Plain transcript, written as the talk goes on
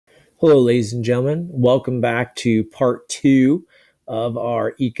Hello, ladies and gentlemen. Welcome back to part two of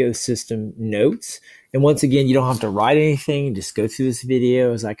our ecosystem notes. And once again, you don't have to write anything, just go through this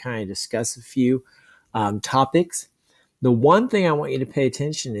video as I kind of discuss a few topics. The one thing I want you to pay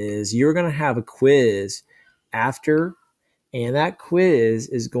attention is you're going to have a quiz after, and that quiz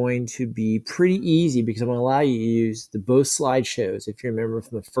is going to be pretty easy because I'm going to allow you to use both slideshows. If you remember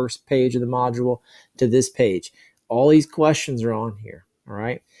from the first page of the module to this page, all these questions are on here. All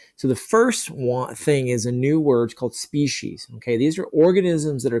right. So the first thing is a new word called species. Okay. These are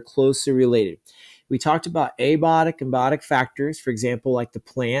organisms that are closely related. We talked about abiotic and biotic factors, for example, like the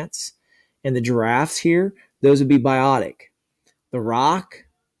plants and the giraffes here. Those would be biotic. The rock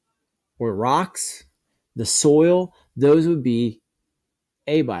or rocks, the soil, those would be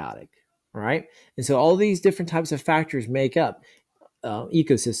abiotic. All right. And so all these different types of factors make up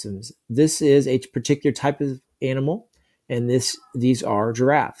ecosystems. This is a particular type of animal. And these are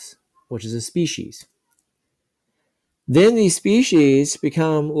giraffes, which is a species. Then these species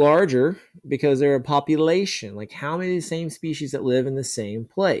become larger because they're a population. Like how many of the same species that live in the same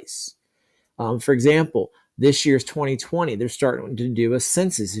place? For example, this year's 2020, they're starting to do a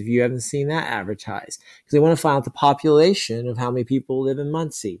census, if you haven't seen that advertised, because they want to find out the population of how many people live in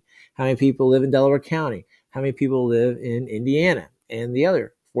Muncie, how many people live in Delaware County, how many people live in Indiana and the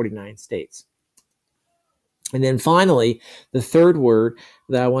other 49 states. And then finally, the third word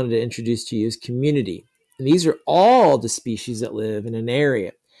that I wanted to introduce to you is community. And these are all the species that live in an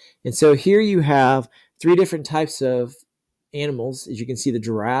area. And so here you have three different types of animals. As you can see, the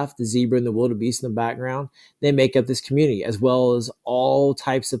giraffe, the zebra, and the wildebeest in the background, they make up this community, as well as all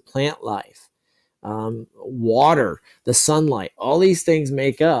types of plant life, water, the sunlight. All these things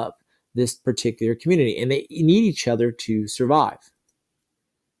make up this particular community, and they need each other to survive.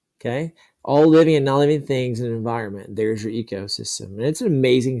 Okay? All living and non-living things in an environment. There's your ecosystem. And it's an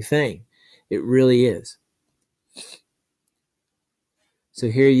amazing thing. It really is. So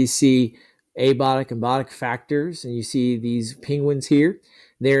here you see abiotic and biotic factors, and you see these penguins here.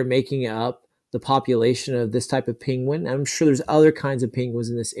 They're making up the population of this type of penguin. I'm sure there's other kinds of penguins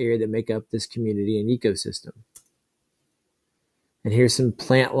in this area that make up this community and ecosystem. And here's some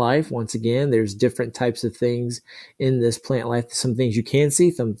plant life. Once again, there's different types of things in this plant life. Some things you can see,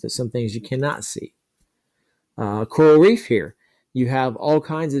 some things you cannot see. Coral reef here. You have all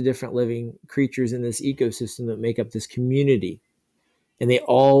kinds of different living creatures in this ecosystem that make up this community. And they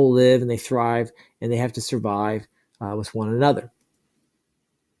all live and they thrive and they have to survive with one another.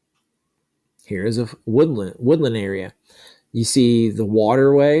 Here is a woodland area. You see the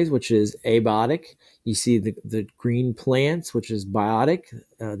waterways, which is abiotic. You see the green plants, which is biotic.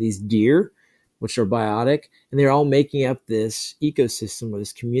 These deer, which are biotic. And they're all making up this ecosystem or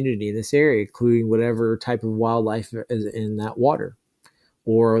this community in this area, including whatever type of wildlife is in that water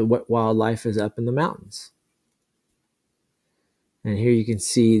or what wildlife is up in the mountains. And here you can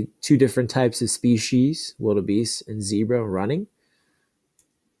see two different types of species, wildebeest and zebra, running.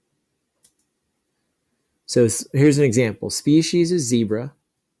 So here's an example. Species is zebra.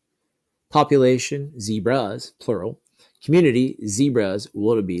 Population, zebras, plural. Community, zebras,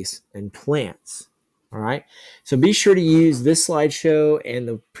 wildebeest, and plants. All right. So be sure to use this slideshow and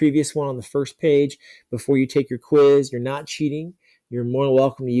the previous one on the first page before you take your quiz. You're not cheating. You're more than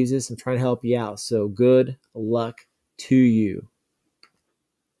welcome to use this. I'm trying to help you out. So good luck to you.